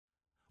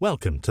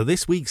Welcome to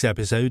this week's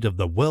episode of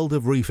the World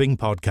of Roofing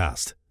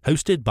podcast,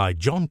 hosted by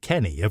John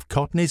Kenny of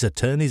Cotney's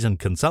Attorneys and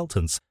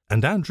Consultants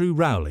and Andrew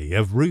Rowley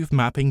of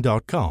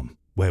roofmapping.com,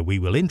 where we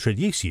will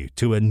introduce you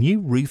to a new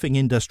roofing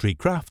industry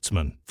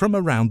craftsman from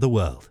around the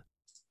world.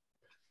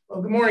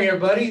 Well, good morning,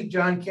 everybody.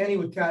 John Kenny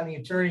with Cotney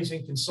Attorneys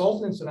and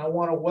Consultants, and I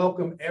want to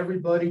welcome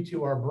everybody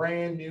to our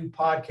brand new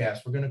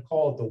podcast. We're going to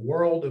call it the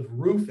World of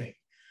Roofing.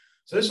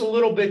 So this is a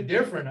little bit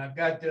different. I've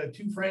got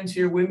two friends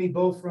here with me,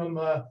 both from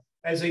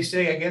as they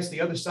say, I guess, the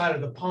other side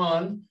of the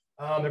pond.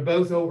 They're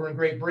both over in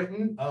Great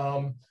Britain.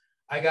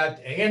 I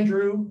got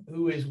Andrew,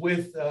 who is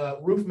with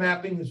Roof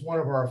Mapping, who's one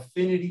of our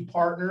affinity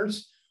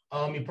partners.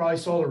 You probably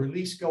saw the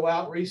release go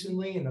out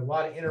recently and a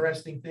lot of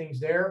interesting things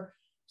there.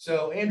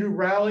 So Andrew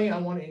Rowley,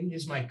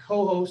 is my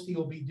co-host. He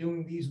will be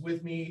doing these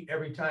with me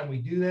every time we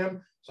do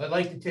them. So I'd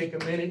like to take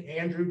a minute,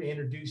 Andrew, to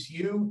introduce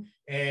you.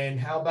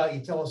 And how about you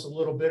tell us a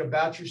little bit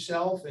about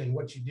yourself and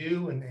what you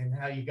do and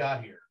how you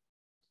got here?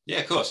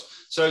 Yeah, of course.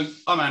 So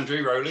I'm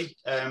Andrew Rowley.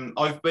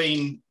 I've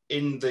been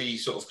in the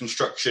sort of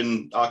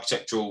construction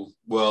architectural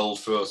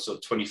world for sort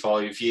of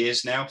 25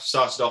 years now.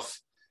 Started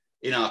off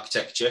in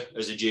architecture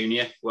as a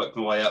junior, worked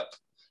my way up,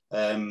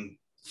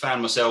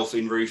 found myself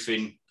in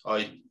roofing.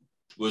 I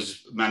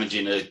was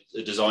managing a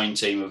design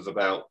team of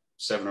about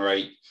 7 or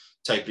 8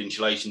 tapered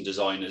insulation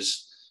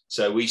designers.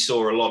 So we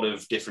saw a lot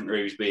of different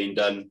roofs being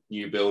done,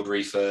 new build,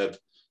 refurb,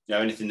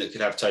 anything that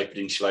could have tapered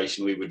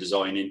insulation we were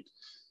designing.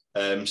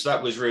 So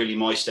that was really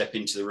my step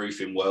into the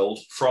roofing world.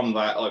 From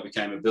that, I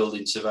became a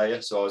building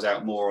surveyor. So I was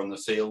out more on the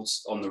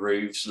fields, on the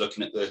roofs,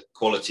 looking at the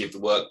quality of the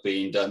work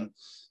being done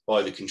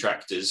by the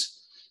contractors.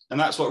 And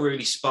that's what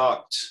really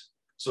sparked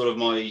sort of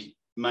my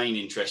main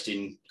interest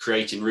in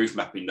creating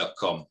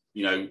roofmapping.com.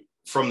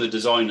 From the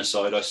designer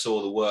side, I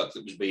saw the work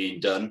that was being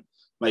done,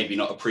 maybe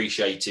not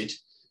appreciated.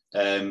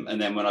 And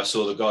then when I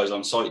saw the guys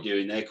on site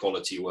doing their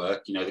quality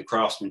work, the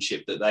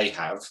craftsmanship that they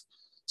have,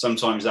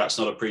 sometimes that's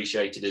not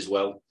appreciated as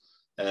well.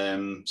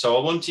 So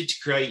I wanted to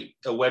create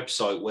a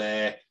website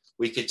where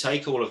we could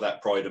take all of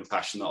that pride and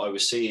passion that I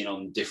was seeing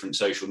on different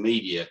social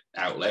media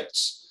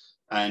outlets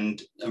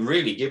and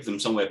really give them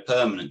somewhere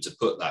permanent to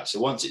put that. So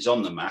once it's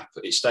on the map,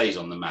 it stays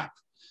on the map.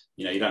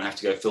 You don't have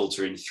to go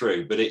filtering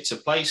through, but it's a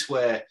place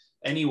where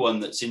anyone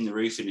that's in the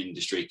roofing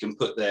industry can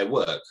put their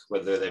work,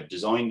 whether they've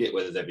designed it,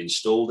 whether they've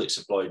installed it,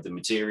 supplied the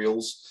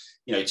materials,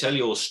 tell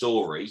your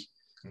story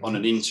on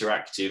an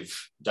interactive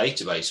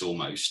database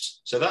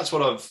almost. So that's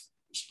what I've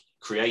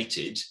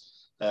created.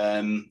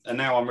 And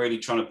now I'm really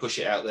trying to push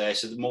it out there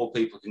so that more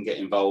people can get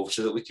involved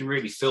so that we can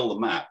really fill the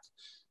map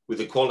with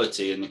the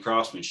quality and the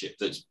craftsmanship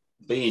that's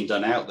being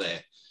done out there.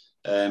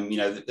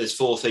 There's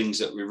 4 things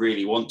that we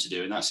really want to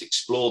do, and that's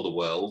explore the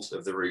world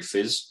of the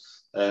roofers,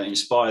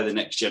 inspire the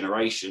next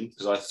generation,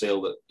 because I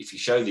feel that if you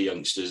show the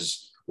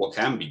youngsters what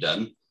can be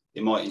done,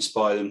 it might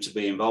inspire them to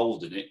be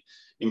involved in it,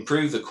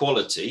 improve the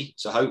quality.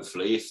 So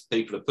hopefully if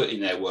people are putting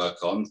their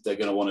work on, they're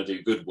going to want to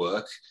do good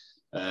work,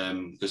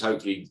 because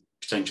hopefully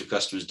potential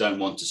customers don't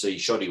want to see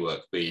shoddy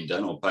work being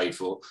done or paid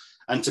for.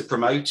 And to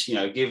promote,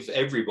 give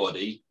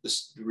everybody,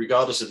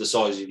 regardless of the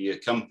size of your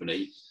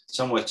company,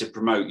 somewhere to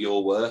promote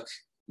your work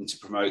and to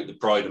promote the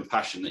pride and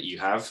passion that you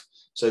have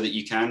so that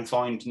you can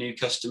find new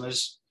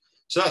customers.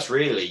 So that's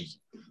really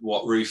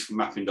what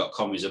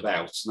roofmapping.com is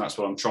about. And that's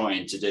what I'm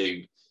trying to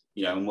do,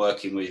 and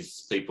working with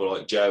people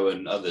like Joe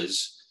and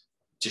others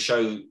to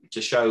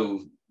show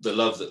the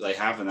love that they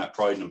have and that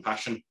pride and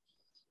passion.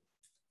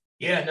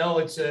 Yeah, no,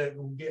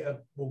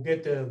 we'll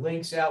get the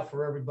links out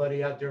for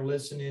everybody out there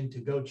listening to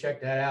go check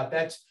that out.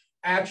 That's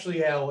actually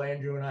how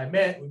Andrew and I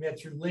met. We met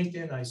through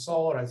LinkedIn. I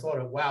saw it. I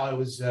thought, wow, it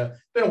was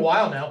been a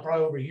while now,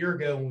 probably over a year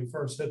ago when we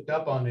first hooked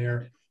up on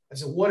there. I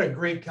said, what a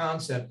great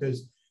concept,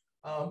 because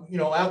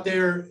out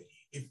there,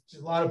 if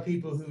a lot of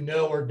people who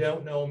know or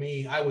don't know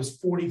me, I was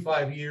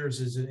 45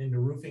 years in the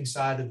roofing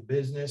side of the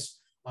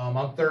business. I'm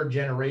 3rd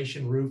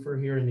generation roofer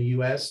here in the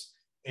U.S.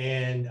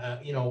 And,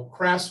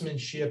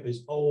 craftsmanship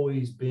has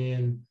always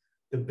been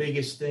the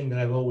biggest thing that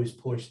I've always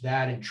pushed,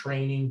 that and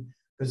training,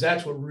 because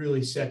that's what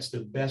really sets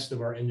the best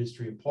of our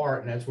industry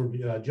apart. And that's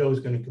where Joe's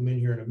going to come in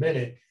here in a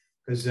minute,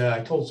 because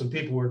I told some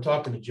people we were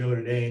talking to Joe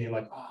today, and you're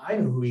like, oh, I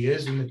know who he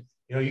is. And,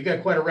 you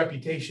got quite a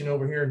reputation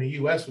over here in the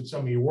U.S. with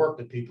some of your work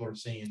that people are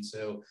seeing.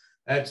 So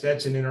that's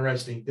an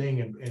interesting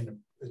thing, and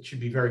it should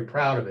be very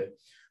proud of it.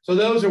 So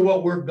those are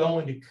what we're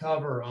going to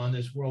cover on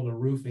this World of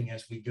Roofing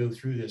as we go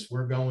through this.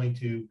 We're going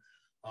to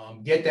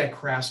get that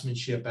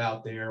craftsmanship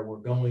out there. We're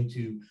going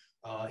to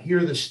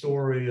hear the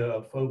story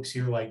of folks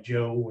here like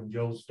Joe, and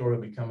Joe's story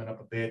will be coming up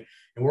a bit.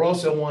 And we're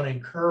also want to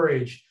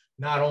encourage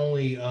not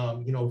only,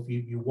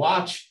 if you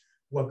watch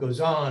what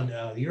goes on,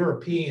 the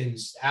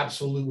Europeans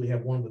absolutely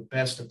have one of the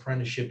best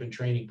apprenticeship and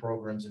training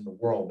programs in the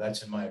world.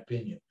 That's in my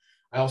opinion.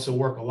 I also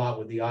work a lot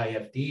with the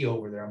IFD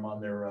over there. I'm on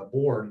their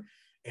board,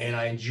 and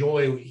I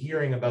enjoy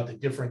hearing about the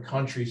different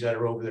countries that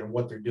are over there and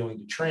what they're doing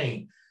to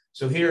train.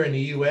 So here in the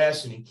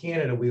U.S. and in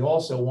Canada, we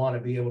also want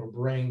to be able to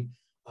bring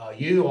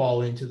you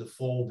all into the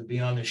fold to be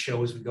on the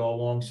show as we go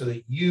along, so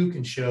that you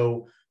can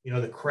show,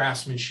 the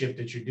craftsmanship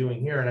that you're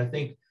doing here. And I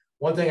think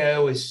one thing I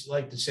always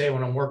like to say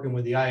when I'm working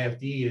with the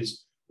IFD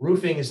is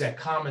roofing is that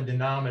common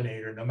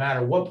denominator. No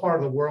matter what part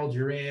of the world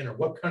you're in or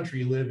what country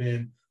you live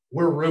in,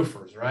 we're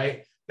roofers,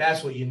 right?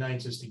 That's what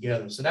unites us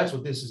together. So that's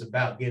what this is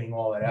about, getting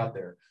all that out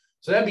there.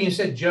 So that being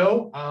said,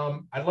 Joe,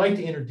 I'd like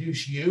to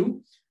introduce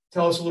you.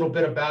 Tell us a little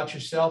bit about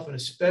yourself and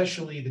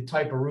especially the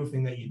type of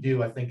roofing that you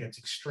do. I think it's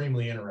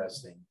extremely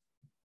interesting.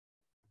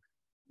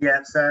 Yeah,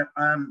 so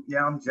I'm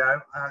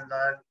Joe, and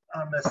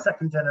I'm a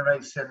second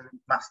generation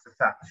Master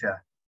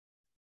Thatcher.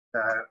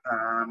 So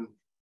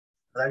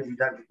for those who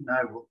don't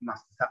know what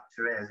Master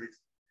Thatcher is,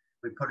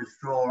 we put a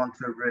straw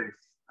onto a roof,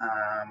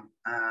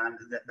 and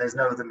there's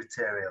no other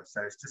material,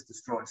 so it's just the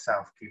straw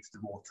itself keeps the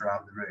water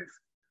out of the roof.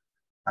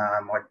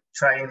 I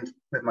trained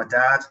with my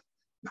dad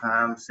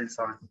since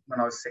when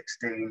I was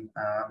 16.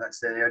 That's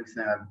the only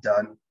thing I've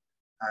done,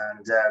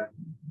 and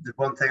the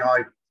one thing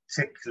I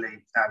particularly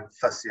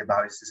fussy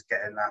about is just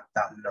getting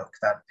that look,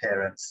 that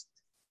appearance.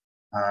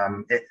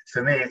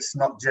 For me, it's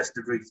not just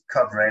a roof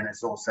covering;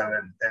 it's also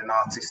an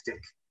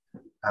artistic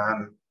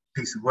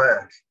piece of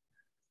work.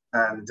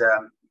 And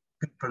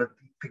people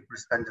are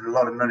spending a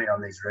lot of money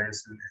on these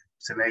roofs, and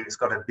to me, it's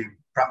got to be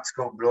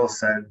practical, but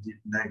also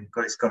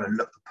it's got to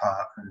look the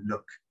part and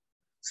look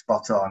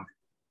spot on.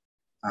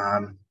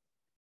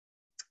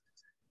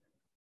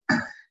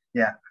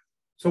 Yeah.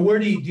 So where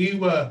do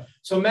you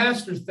so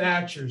Master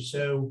Thatcher?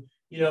 So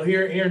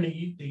here in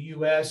the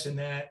U.S. and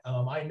that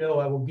I know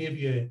I will give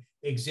you an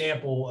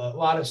example. A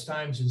lot of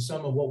times in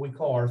some of what we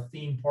call our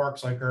theme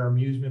parks, like our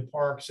amusement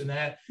parks, and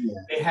that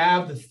they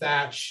have the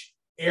thatch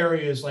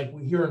areas. Like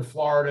here in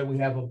Florida, we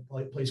have a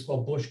place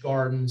called Busch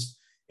Gardens,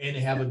 and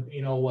they have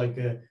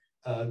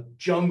a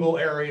jungle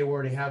area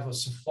where they have a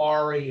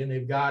safari, and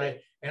they've got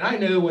it. And I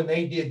know when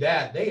they did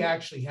that, they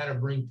actually had to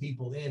bring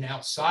people in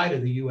outside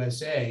of the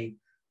USA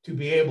to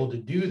be able to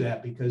do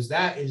that, because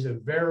that is a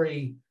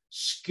very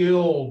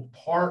skilled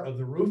part of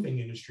the roofing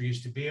industry,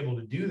 is to be able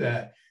to do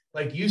that.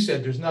 Like you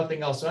said, there's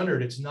nothing else under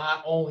it. It's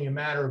not only a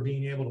matter of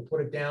being able to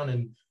put it down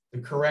in the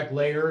correct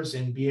layers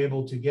and be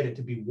able to get it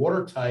to be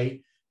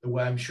watertight the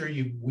way I'm sure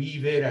you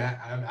weave it.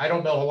 I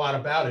don't know a lot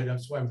about it.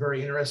 That's why I'm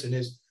very interested in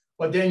this.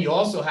 But then you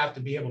also have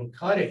to be able to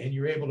cut it, and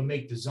you're able to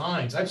make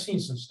designs. I've seen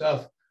some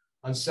stuff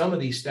on some of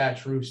these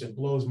thatch roofs that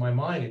blows my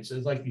mind. It's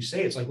like you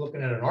say, it's like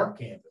looking at an art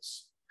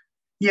canvas.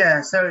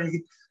 Yeah, so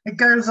it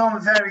goes on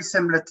very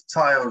similar to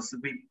tiles. That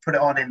we put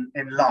it on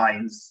in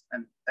lines,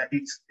 and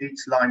each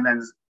line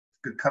then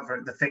could cover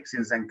the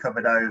fixings, then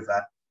covered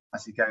over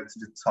as you go to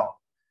the top.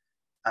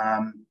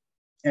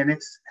 And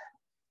it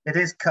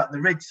is cut.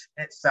 The ridge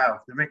itself,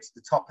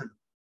 the top of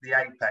the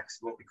apex,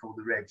 what we call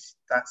the ridge,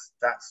 that's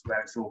where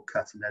it's all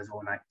cut, and there's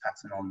ornate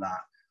pattern on that.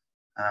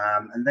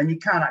 And then you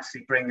can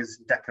actually bring as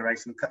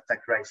cut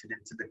decoration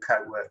into the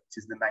coatwork, which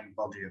is the main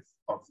body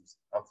of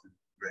the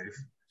roof.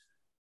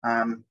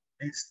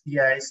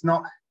 It's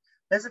not.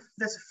 There's a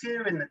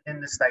few in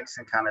the States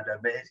and Canada,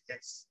 but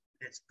it's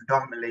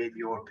predominantly the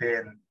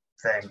European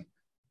thing.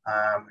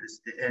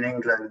 In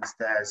England,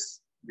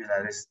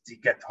 you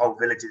get whole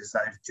villages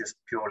that are just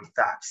purely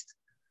thatched.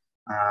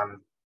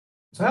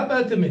 So how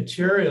about the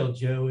material,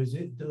 Joe? Is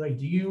it like,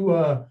 do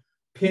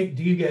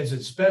you guys,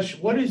 it's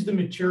special? What is the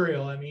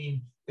material? I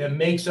mean, that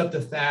makes up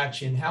the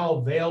thatch, and how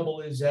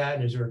available is that?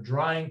 And is there a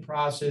drying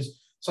process?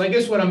 So I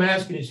guess what I'm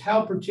asking is,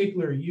 how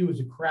particular are you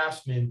as a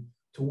craftsman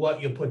to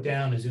what you put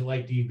down? Is it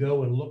like, do you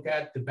go and look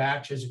at the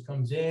batch as it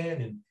comes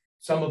in, and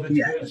some of it's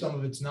good, some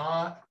of it's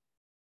not?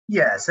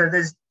 Yeah, so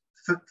there's,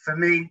 for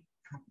me,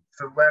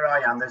 for where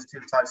I am, there's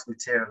two types of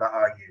material that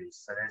I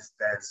use. So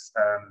there's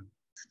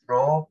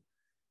straw,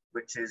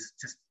 which is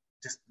just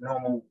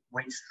normal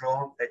wheat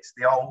straw. It's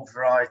the old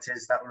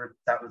varieties that were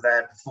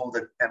there before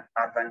the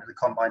advent of the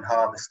combine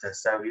harvester.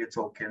 So you're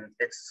talking,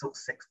 it's sort of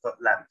 6 foot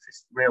length.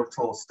 It's real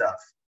tall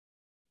stuff.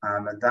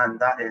 And then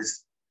that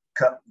is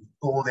cut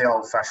all the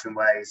old-fashioned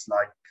ways,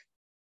 like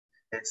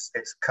it's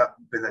cut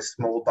with a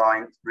small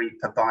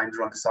reaper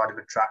binder on the side of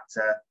a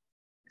tractor.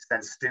 It's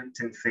then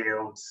stooped in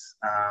fields.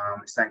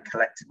 It's then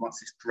collected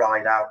once it's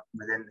dried out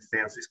within the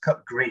fields. It's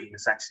cut green,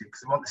 essentially,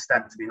 because we want the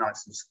stem to be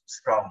nice and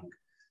strong.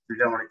 We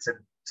don't want it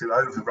to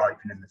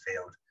over-ripen in the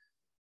field.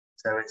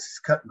 So it's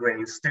cut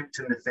green, stooped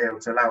in the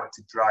field to allow it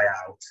to dry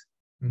out.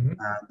 Mm-hmm.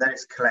 Then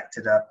it's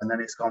collected up, and then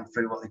it's gone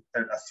through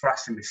a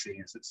thrashing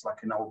machine. So it's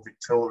like an old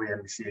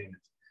Victorian machine,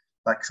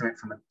 like something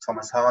from a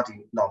Thomas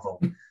Hardy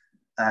novel.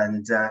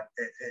 And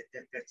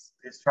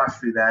it's thrashed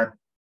through there,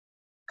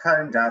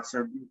 combed out,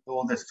 so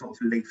all the sort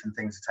of leaf and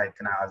things are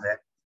taken out of it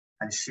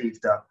and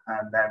sheathed up.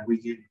 And then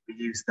we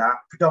use that.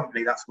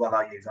 Predominantly, that's what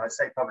I use. I'd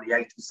say probably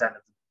 80%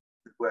 of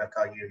the work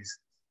I use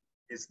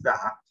is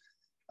that.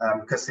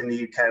 Because in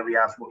the UK, we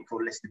have what we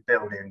call listed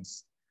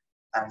buildings.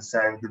 And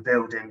so the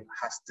building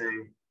has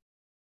to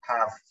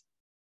have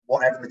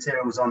whatever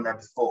material was on there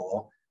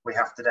before, we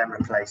have to then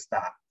replace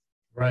that.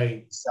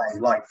 Right. Say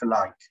like for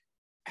like.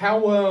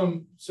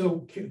 How,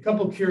 so a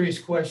couple of curious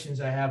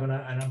questions I have, and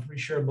I'm pretty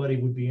sure everybody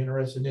would be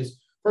interested in this.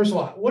 First of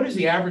all, what is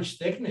the average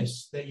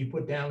thickness that you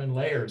put down in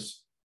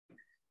layers?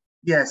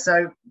 Yeah,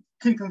 so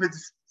keeping with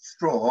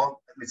straw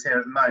material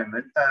at the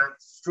moment.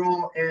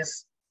 Straw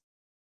is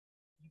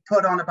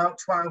put on about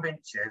 12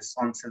 inches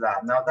onto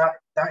that. Now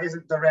that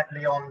isn't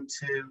directly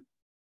onto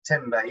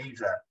timber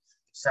either.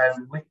 So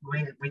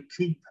we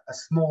keep a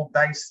small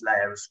base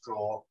layer of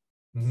straw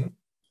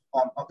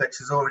on which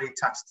is already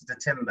attached to the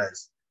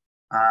timbers.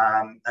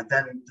 And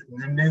then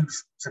the new,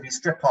 so we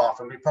strip off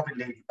and we probably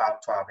leave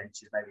about 12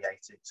 inches, maybe 8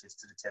 inches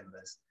to the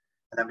timbers.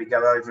 And then we go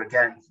over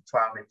again for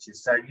 12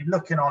 inches. So you're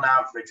looking on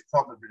average,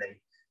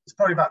 it's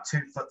probably about 2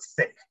 foot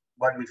thick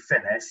when we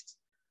finished.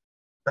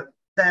 But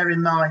bear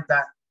in mind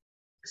that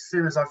as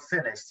soon as I've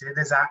finished, it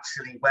is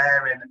actually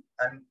wearing,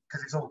 and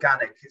because it's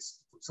organic,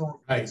 it's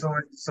all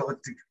sort of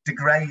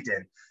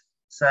degrading.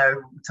 So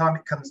by the time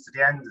it comes to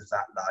the end of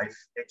that life,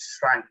 it's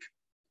shrank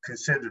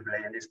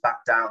considerably and it's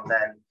back down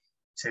then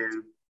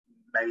to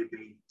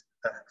maybe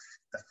a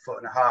foot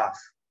and a half.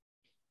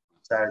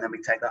 So then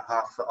we take that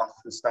half foot off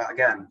and start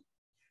again.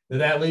 So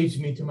that leads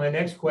me to my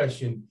next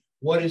question.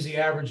 What is the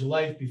average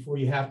life before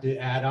you have to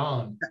add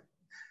on?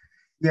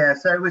 Yeah,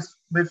 so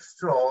with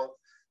straw,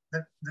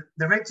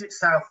 the ridge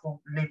itself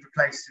will need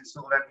replacing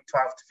sort of every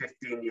 12 to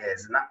 15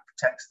 years, and that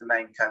protects the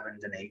main coat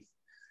underneath.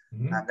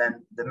 And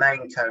then the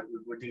main coat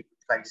would need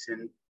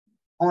replacing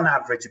on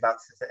average about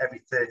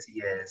every 30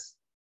 years,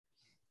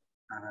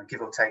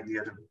 give or take the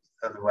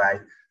other way.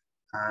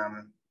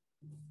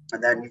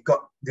 And then you've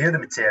got the other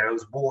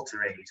materials, water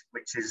reed,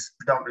 which is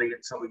predominantly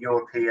sort of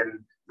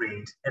European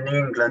reed. In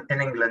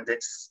England,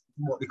 it's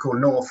what we call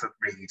Norfolk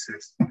reed. So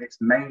it's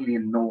mainly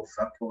in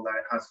Norfolk, although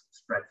it has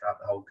spread throughout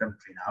the whole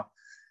country now.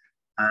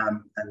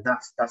 And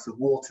that's a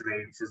water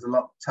reed, which is a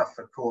lot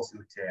tougher, coarser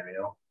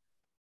material.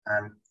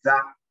 And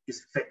that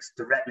is fixed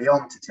directly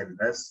onto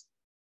timbers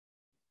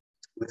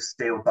with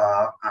steel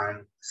bar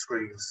and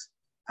screws.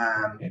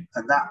 And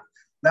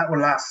that will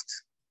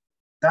last.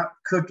 That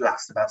could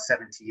last about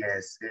 70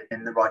 years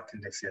in the right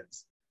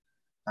conditions.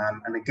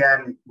 And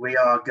again, we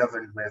are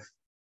governed with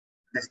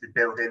listed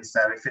buildings.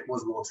 So if it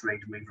was water reed,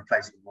 we'd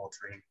replace it with water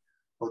reed.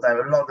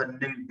 Although a lot of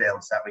the new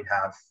builds that we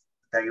have,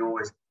 they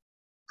always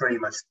pretty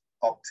much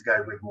opt to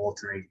go with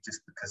water reed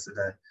just because of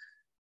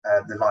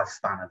the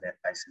lifespan of it,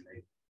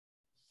 basically.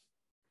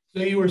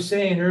 So you were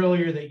saying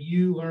earlier that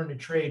you learned a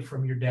trade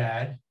from your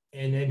dad,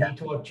 and then he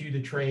taught you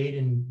the trade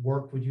and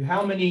worked with you.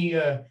 How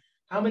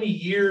many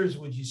years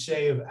would you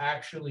say of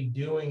actually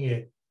doing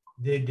it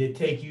did it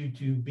take you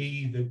to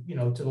be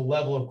to the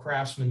level of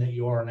craftsman that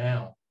you are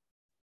now?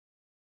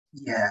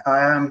 Yeah,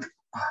 I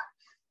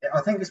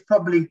think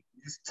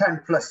it's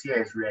 10 plus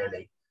years,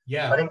 really.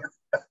 Yeah. I think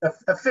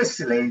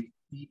officially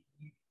the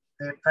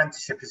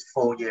apprenticeship is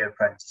 4-year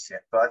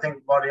apprenticeship, but I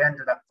think by the end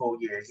of that 4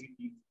 years,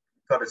 you've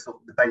got a sort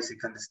of the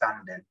basic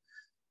understanding.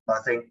 But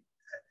I think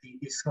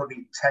it's going to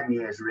be 10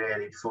 years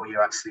really before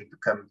you actually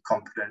become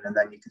competent, and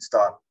then you can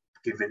start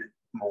giving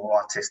more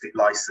artistic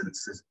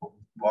license is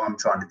what I'm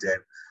trying to do.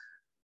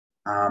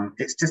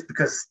 It's just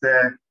because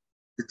the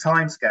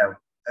time scale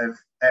of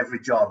every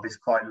job is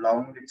quite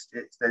long.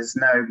 There's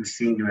no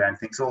machinery or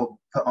anything. It's all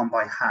put on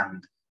by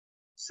hand.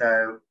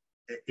 So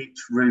each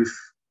roof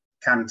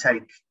can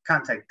take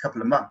a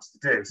couple of months to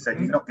do. So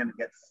you're not going to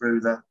get through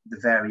the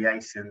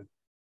variation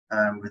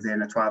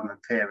within a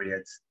 12-month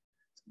period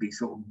to be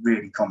sort of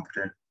really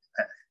competent.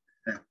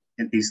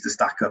 It needs to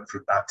stack up for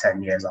about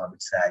 10 years, I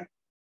would say.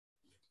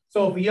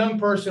 So if a young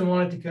person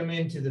wanted to come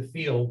into the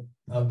field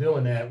of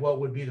doing that, what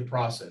would be the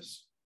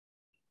process?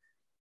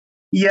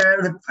 Yeah,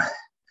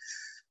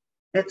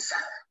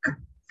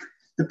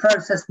 the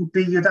process would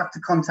be you'd have to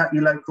contact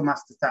your local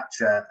Master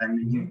Thatcher,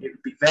 and it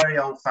would be very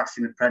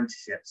old-fashioned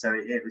apprenticeship. So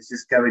it was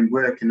just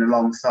working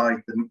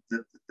alongside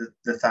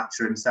the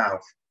Thatcher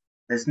himself.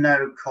 There's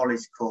no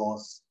college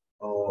course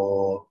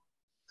or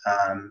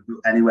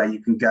anywhere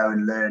you can go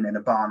and learn in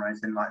a barn or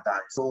anything like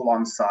that. It's all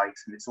on site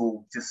and it's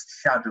all just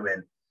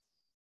shadowing.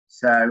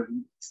 So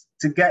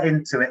to get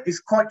into it, it's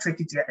quite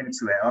tricky to get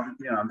into it.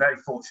 I'm very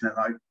fortunate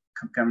that I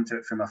come into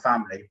it from my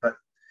family, but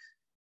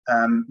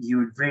you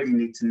would really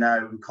need to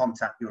know and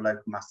contact your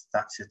local Master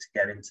Thatcher to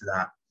get into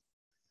that.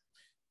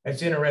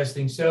 That's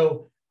interesting.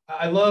 So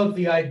I love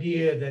the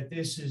idea that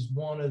this is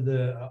one of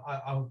the,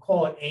 I'll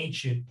call it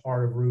ancient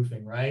part of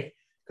roofing, right?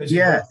 Because it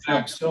goes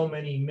back so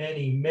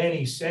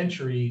many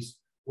centuries,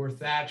 where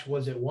thatch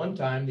was at one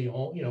time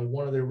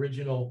one of the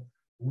original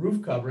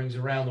roof coverings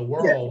around the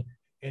world. Yeah.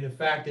 And the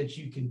fact that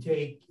you can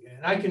take,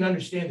 and I can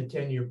understand the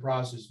 10-year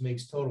process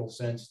makes total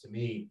sense to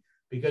me,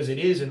 because it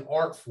is an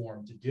art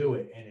form to do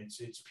it, and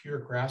it's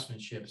pure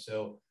craftsmanship.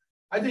 So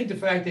I think the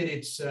fact that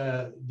it's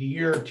the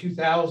year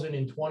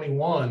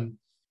 2021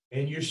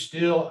 and you're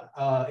still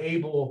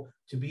able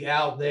to be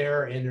out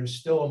there, and there's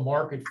still a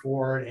market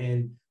for it,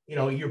 and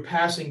you're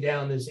passing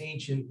down this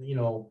ancient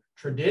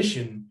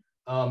tradition.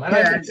 And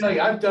I can tell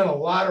you, I've done a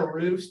lot of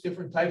roofs,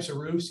 different types of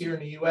roofs here in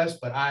the U.S.,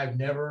 but I've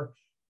never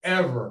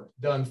ever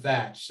done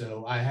thatch.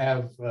 So I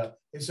have.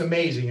 It's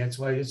amazing. That's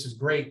why this is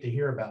great to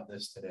hear about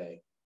this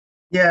today.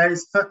 Yeah,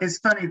 it's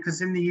funny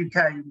because in the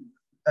UK,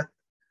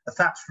 a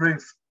thatched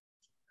roof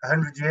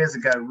 100 years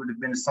ago would have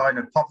been a sign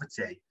of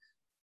poverty.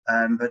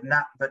 But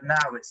now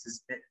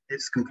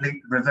it's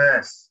complete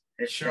reverse.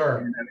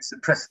 Sure. It's a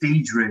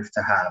prestige roof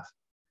to have.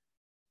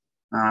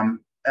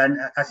 And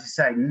as you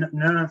say,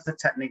 none of the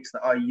techniques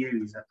that I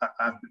use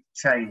have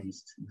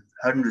changed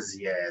hundreds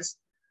of years.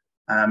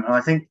 And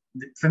I think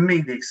for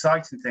me, the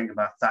exciting thing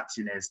about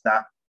thatching is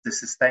that the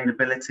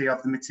sustainability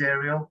of the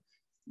material,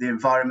 the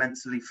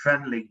environmentally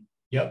friendly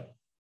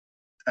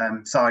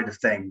side of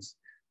things.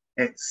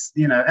 It's,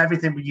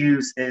 everything we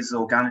use is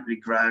organically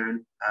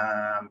grown.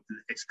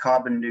 It's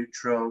carbon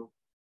neutral.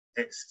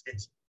 It's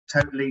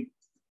totally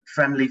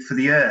friendly for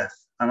the earth.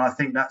 And I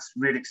think that's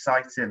really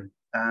exciting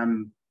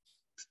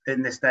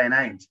in this day and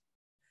age.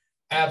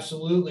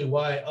 Absolutely.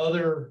 Why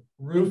other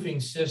roofing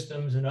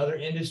systems and other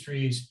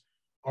industries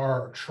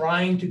are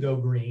trying to go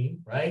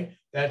green, right?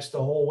 That's the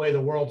whole way the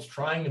world's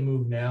trying to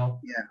move now.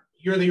 Yeah.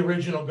 You're the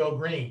original go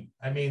green.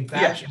 I mean,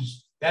 thatch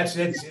is, that's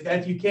it.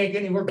 That you can't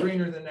get anywhere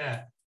greener than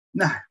that.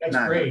 No, that's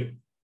great.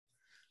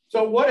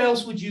 So what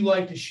else would you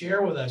like to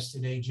share with us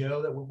today,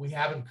 Joe, that we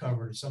haven't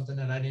covered? Something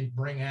that I didn't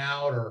bring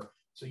out, or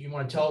so you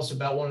want to tell us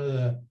about one of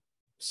the,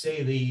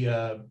 say,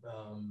 the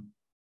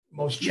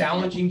most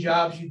challenging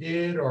jobs you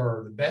did,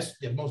 or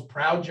the most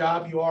proud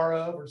job you are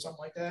of, or something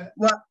like that?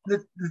 Well,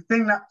 the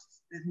thing that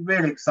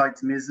really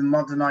excites me is the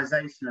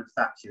modernisation of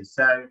Thatcher.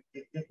 So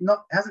it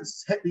hasn't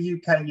hit the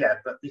UK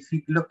yet, but if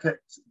you look at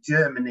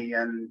Germany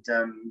and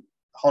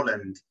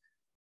Holland,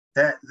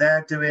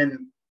 they're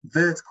doing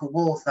vertical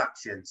wall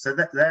thatching. So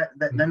they're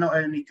not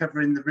only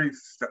covering the roof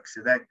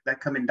structure, they're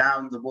coming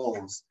down the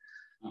walls,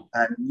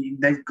 and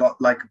they've got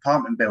like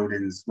apartment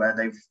buildings where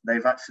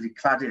they've actually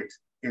cladded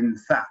in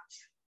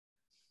thatch.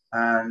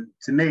 And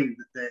to me,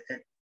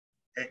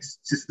 it's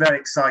just very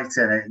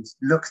exciting. It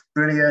looks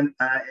brilliant.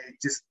 It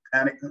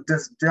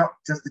does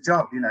the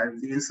job.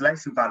 The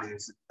insulation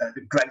values are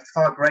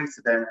far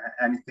greater than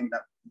anything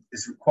that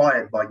is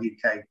required by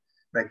UK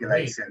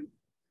regulation. Right.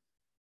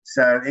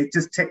 So it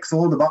just ticks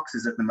all the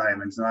boxes at the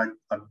moment, and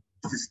I'm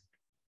just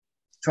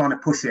trying to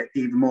push it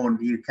even more in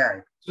the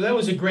UK. So that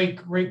was a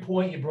great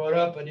point you brought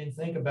up. I didn't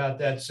think about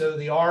that. So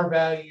the R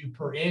value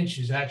per inch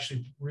is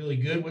actually really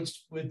good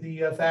with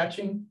the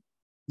thatching.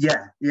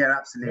 Yeah,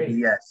 absolutely. Great.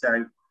 Yeah.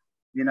 So,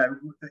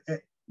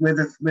 with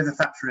a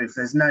thatch roof,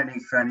 there's no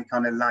need for any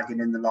kind of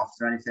lagging in the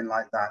loft or anything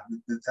like that.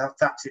 The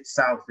thatch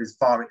itself is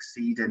far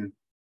exceeding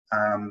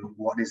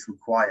what is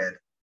required.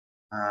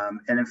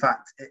 And in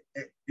fact,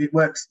 it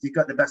works. You've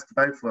got the best of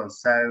both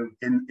worlds. So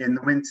in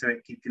the winter,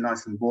 it keeps you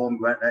nice and warm,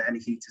 won't let any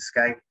heat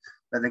escape.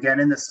 But again,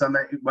 in the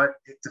summer,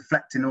 it's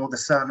deflecting all the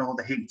sun, all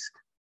the heat.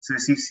 So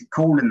it's easy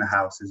cool in the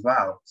house as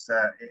well. So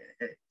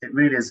it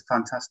really is a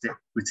fantastic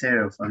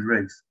material for the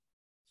roof.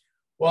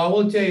 Well, I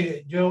will tell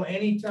you, Joe,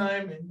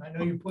 anytime, and I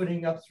know you're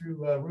putting up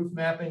through roof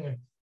mapping, and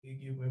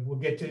we'll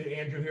get to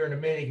Andrew here in a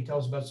minute. He can tell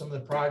us about some of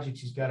the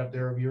projects he's got up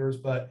there of yours,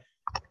 but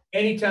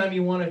anytime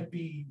you want to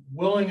be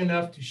willing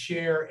enough to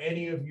share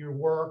any of your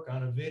work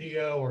on a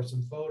video or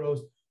some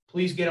photos,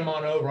 please get them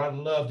on over. I'd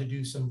love to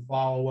do some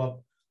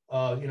follow-up,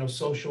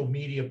 social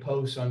media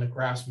posts on the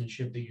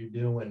craftsmanship that you're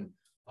doing.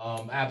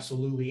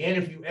 Absolutely. And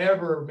if you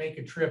ever make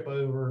a trip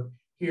over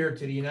here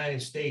to the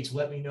United States,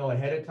 let me know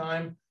ahead of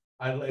time.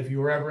 If you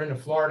were ever in the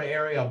Florida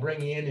area, I'll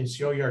bring you in and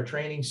show you our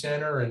training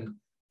center,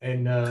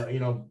 and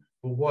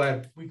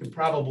boy, we could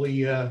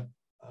probably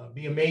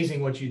be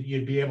amazing what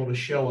you'd be able to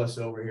show us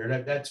over here.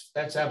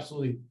 That's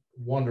absolutely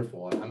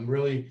wonderful. I'm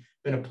really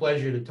been a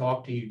pleasure to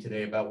talk to you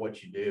today about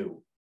what you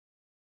do.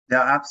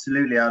 Yeah,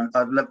 absolutely.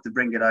 I'd love to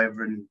bring it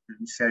over and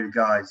show you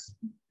guys,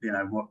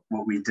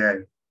 what we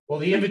do. Well,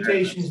 the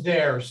invitation's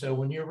there, so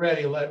when you're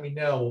ready, let me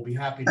know. We'll be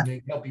happy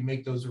to help you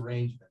make those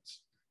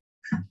arrangements.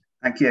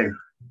 Thank you.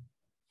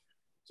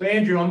 So,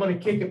 Andrew, I'm going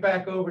to kick it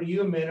back over to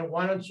you a minute.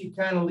 Why don't you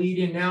kind of lead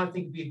in now? I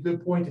think it'd be a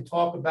good point to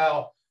talk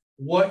about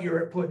what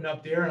you're putting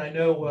up there. And I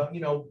know,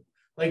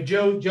 like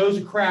Joe's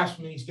a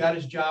craftsman. He's got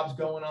his jobs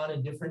going on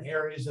in different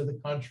areas of the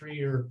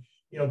country, or,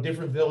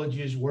 different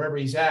villages, wherever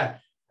he's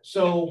at.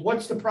 So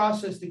what's the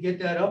process to get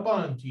that up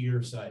onto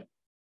your site?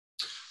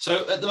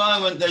 So at the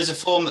moment, there's a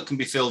form that can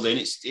be filled in.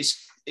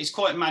 It's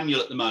quite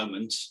manual at the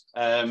moment.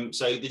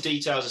 So the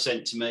details are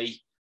sent to me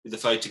with the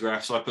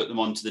photographs. I put them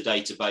onto the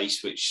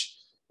database, which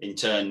in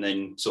turn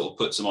then sort of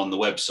puts them on the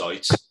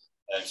website.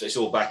 So it's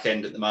all back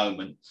end at the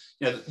moment.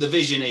 The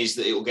vision is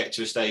that it will get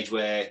to a stage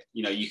where,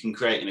 you can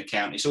create an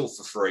account. It's all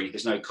for free.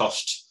 There's no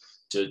cost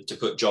to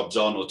put jobs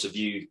on or to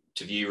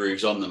view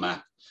roofs on the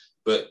map,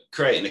 but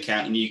create an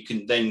account and you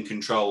can then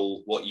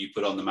control what you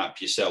put on the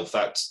map yourself.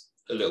 That's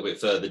a little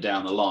bit further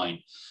down the line.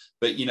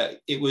 But,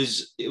 it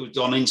was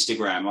on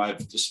Instagram. I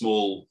have a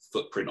small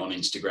footprint on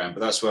Instagram,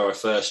 but that's where I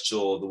first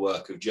saw the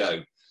work of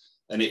Joe.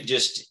 And it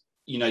just,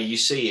 you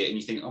see it and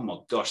you think, oh my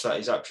gosh, that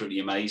is absolutely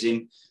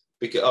amazing.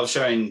 Because I was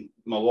showing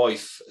my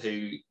wife,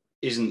 who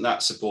isn't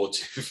that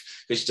supportive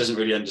because she doesn't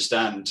really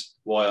understand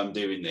why I'm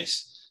doing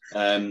this.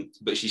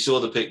 But she saw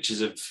the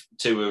pictures of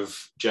 2 of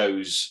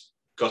Joe's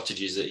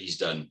cottages that he's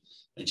done.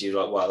 And she was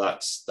like, wow,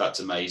 that's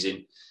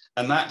amazing.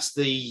 And that's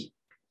the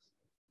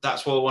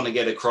that's what I want to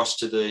get across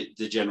to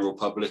the general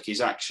public,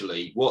 is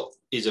actually what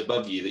is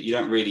above you that you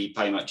don't really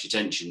pay much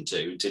attention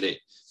to until it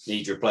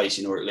needs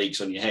replacing or it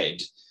leaks on your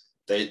head.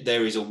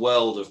 There is a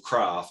world of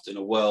craft and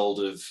a world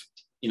of,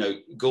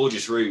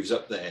 gorgeous roofs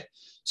up there.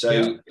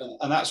 So,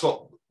 and that's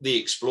what the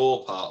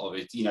explore part of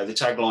it, the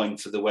tagline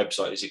for the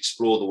website is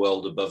explore the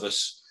world above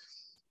us,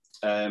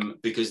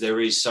 because there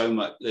is so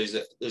much,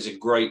 there's a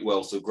great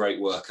wealth of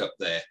great work up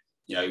there.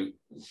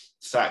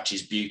 Thatch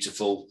is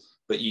beautiful,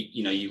 but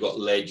you've got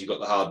lead, you've got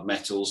the hard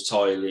metals,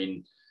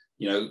 tiling,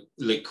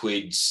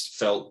 liquids,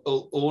 felt,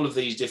 all of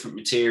these different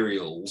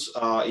materials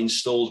are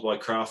installed by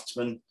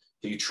craftsmen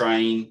who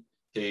train,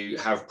 who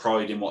have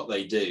pride in what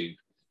they do.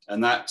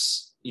 And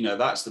that's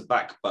the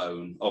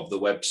backbone of the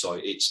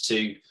website. It's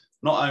to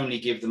not only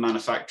give the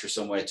manufacturer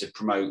somewhere to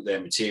promote their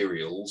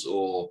materials,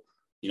 or,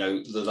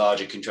 the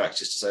larger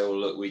contractors to say, oh,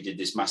 look, we did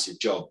this massive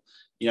job.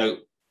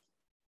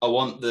 I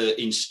want the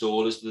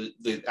installers,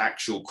 the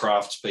actual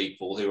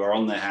craftspeople who are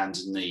on their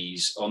hands and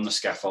knees on the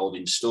scaffold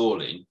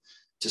installing,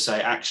 to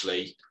say,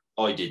 actually,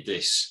 I did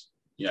this.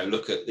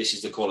 Look at, this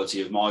is the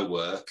quality of my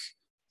work,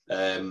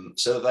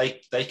 so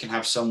that they can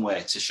have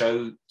somewhere to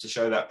show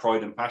that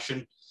pride and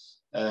passion.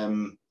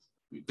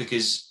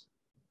 Because,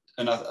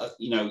 and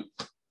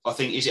I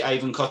think, is it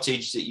Avon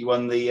Cottage that you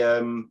won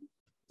the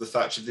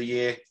Thatch of the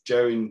Year,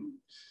 Joe, in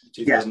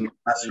 2000? Yeah,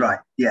 that's right.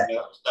 Yeah.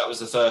 That was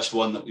the first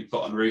one that we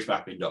put on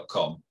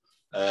roofmapping.com.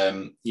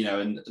 And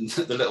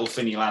the little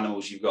finial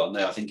animals you've got on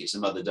there, I think it's a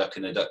mother duck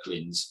and a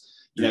ducklings.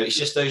 It's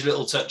just those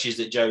little touches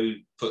that Joe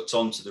puts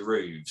onto the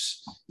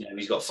roofs.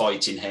 He's got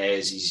fighting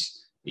hares,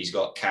 he's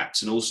got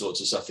cats and all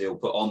sorts of stuff he'll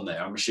put on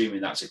there. I'm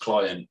assuming that's a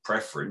client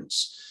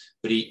preference,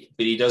 but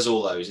he does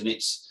all those, and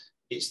it's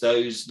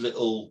those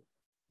little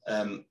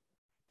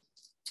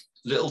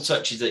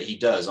touches that he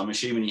does. I'm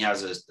assuming he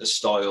has a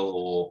style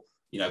or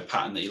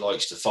pattern that he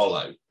likes to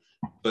follow,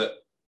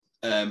 but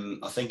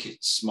I think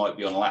it might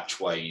be on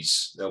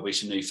Latchways. There'll be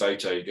some new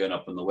photos going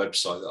up on the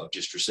website that I've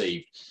just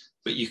received,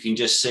 but you can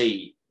just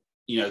see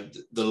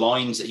the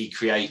lines that he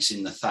creates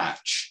in the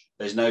thatch.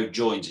 There's no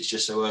joints, it's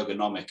just so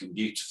ergonomic and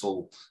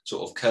beautiful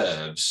sort of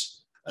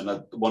curves.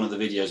 And one of the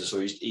videos I saw,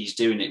 he's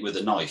doing it with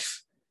a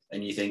knife,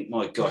 and you think,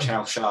 my gosh,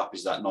 how sharp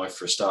is that knife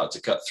for a start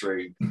to cut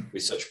through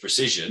with such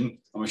precision?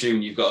 I'm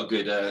assuming you've got a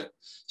good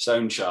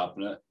stone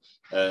sharpener.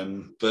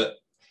 But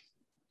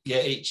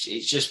yeah,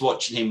 it's just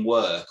watching him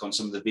work on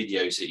some of the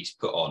videos that he's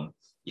put on.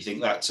 You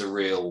think that's a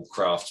real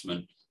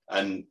craftsman.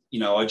 And,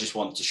 I just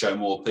want to show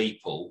more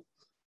people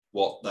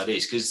what that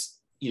is, because,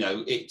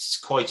 it's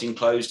quite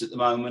enclosed at the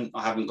moment.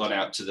 I haven't gone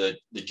out to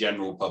the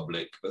general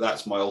public, but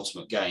that's my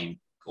ultimate game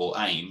or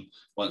aim,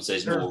 once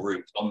there's more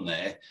roofs on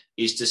there,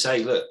 is to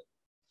say, look,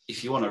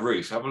 if you want a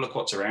roof, have a look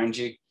what's around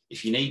you.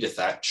 If you need a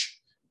thatch,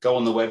 go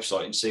on the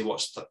website and see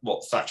what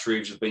thatch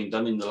roofs have been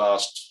done in the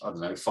last,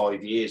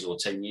 5 years or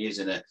 10 years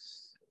in a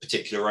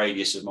particular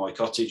radius of my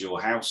cottage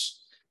or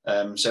house.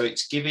 So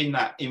it's giving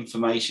that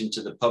information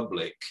to the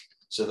public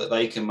so that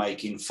they can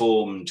make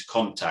informed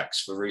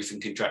contacts for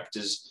roofing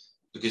contractors,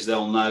 because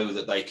they'll know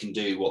that they can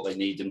do what they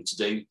need them to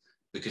do,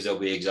 because there'll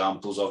be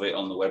examples of it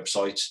on the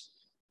website.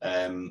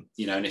 And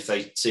if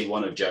they see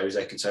one of Joe's,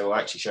 they can say, well,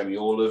 actually show me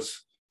all of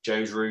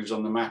Joe's roofs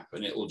on the map,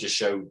 and it will just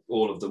show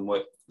all of them,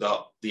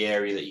 the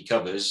area that he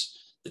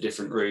covers, the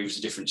different roofs,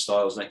 the different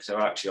styles. And they can say,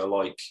 actually, I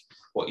like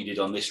what you did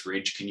on this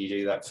ridge. Can you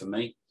do that for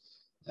me?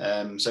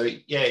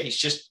 It's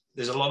just,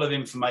 there's a lot of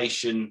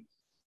information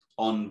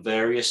on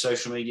various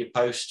social media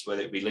posts,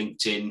 whether it be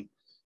LinkedIn,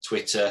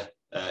 Twitter,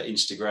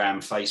 Instagram,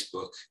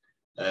 Facebook,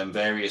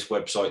 various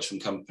websites from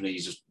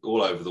companies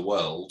all over the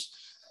world.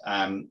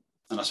 And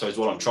I suppose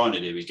what I'm trying to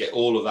do is get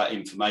all of that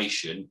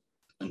information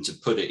and to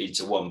put it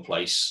into one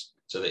place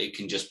so that it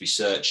can just be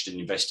searched and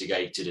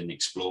investigated and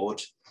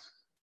explored.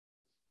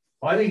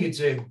 I think it's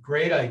a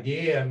great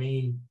idea.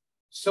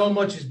 So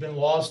much has been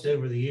lost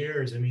over the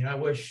years. I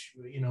wish,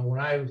 when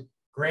my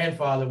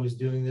grandfather was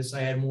doing this,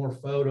 I had more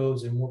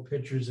photos and more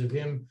pictures of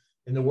him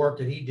and the work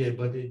that he did,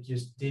 but it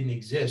just didn't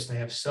exist. I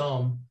have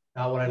some,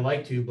 not what I'd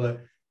like to,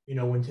 but,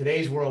 in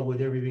today's world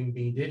with everything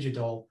being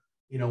digital,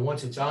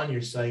 once it's on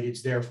your site,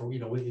 it's there for,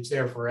 it's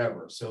there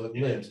forever. So it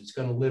lives. It's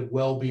going to live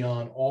well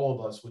beyond all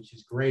of us, which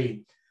is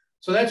great.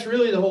 So that's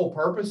really the whole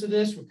purpose of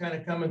this. We're kind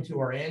of coming to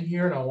our end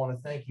here, and I want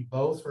to thank you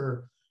both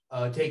for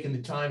taking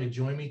the time to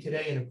join me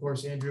today. And of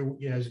course, Andrew,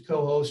 as a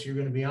co-host, you're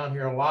going to be on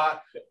here a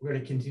lot. We're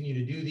going to continue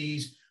to do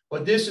these,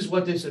 but this is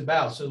what this is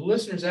about. So the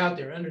listeners out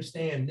there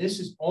understand this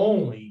is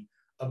only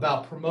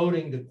about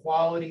promoting the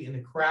quality and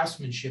the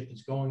craftsmanship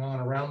that's going on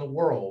around the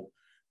world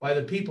by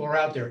the people who are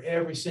out there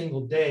every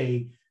single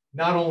day,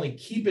 not only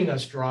keeping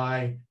us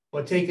dry,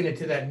 but taking it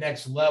to that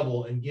next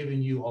level and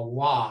giving you a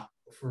lot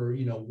for,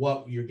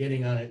 what you're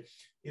getting on it.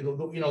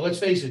 Let's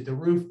face it, the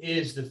roof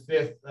is the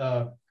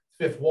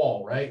fifth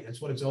wall, right?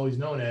 That's what it's always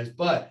known as,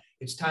 but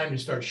it's time to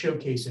start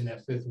showcasing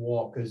that fifth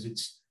wall, because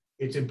it's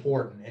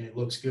important and it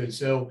looks good.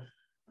 So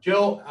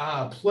Joe,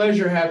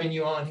 pleasure having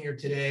you on here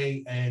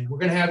today, and we're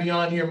going to have you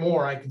on here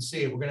more. I can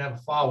see it. We're going to have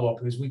a follow-up,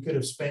 because we could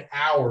have spent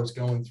hours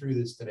going through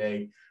this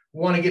today.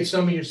 We want to get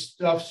some of your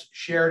stuff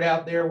shared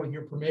out there with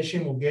your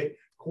permission. We'll get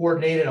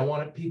coordinated. I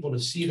want people to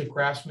see the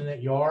craftsman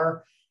that you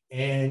are.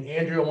 And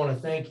Andrew, I want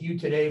to thank you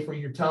today for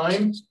your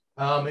time.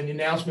 And the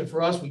announcement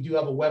for us, we do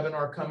have a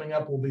webinar coming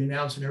up. We'll be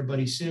announcing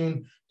everybody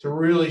soon to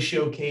really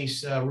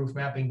showcase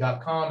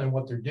roofmapping.com and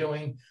what they're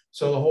doing,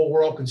 so the whole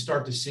world can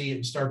start to see it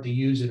and start to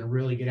use it and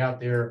really get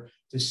out there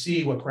to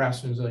see what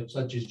craftsmen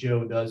such as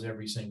Joe does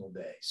every single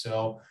day.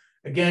 So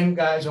again,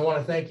 guys, I want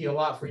to thank you a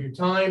lot for your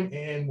time,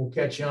 and we'll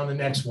catch you on the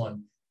next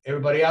one.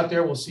 Everybody out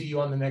there, we'll see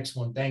you on the next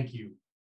one. Thank you.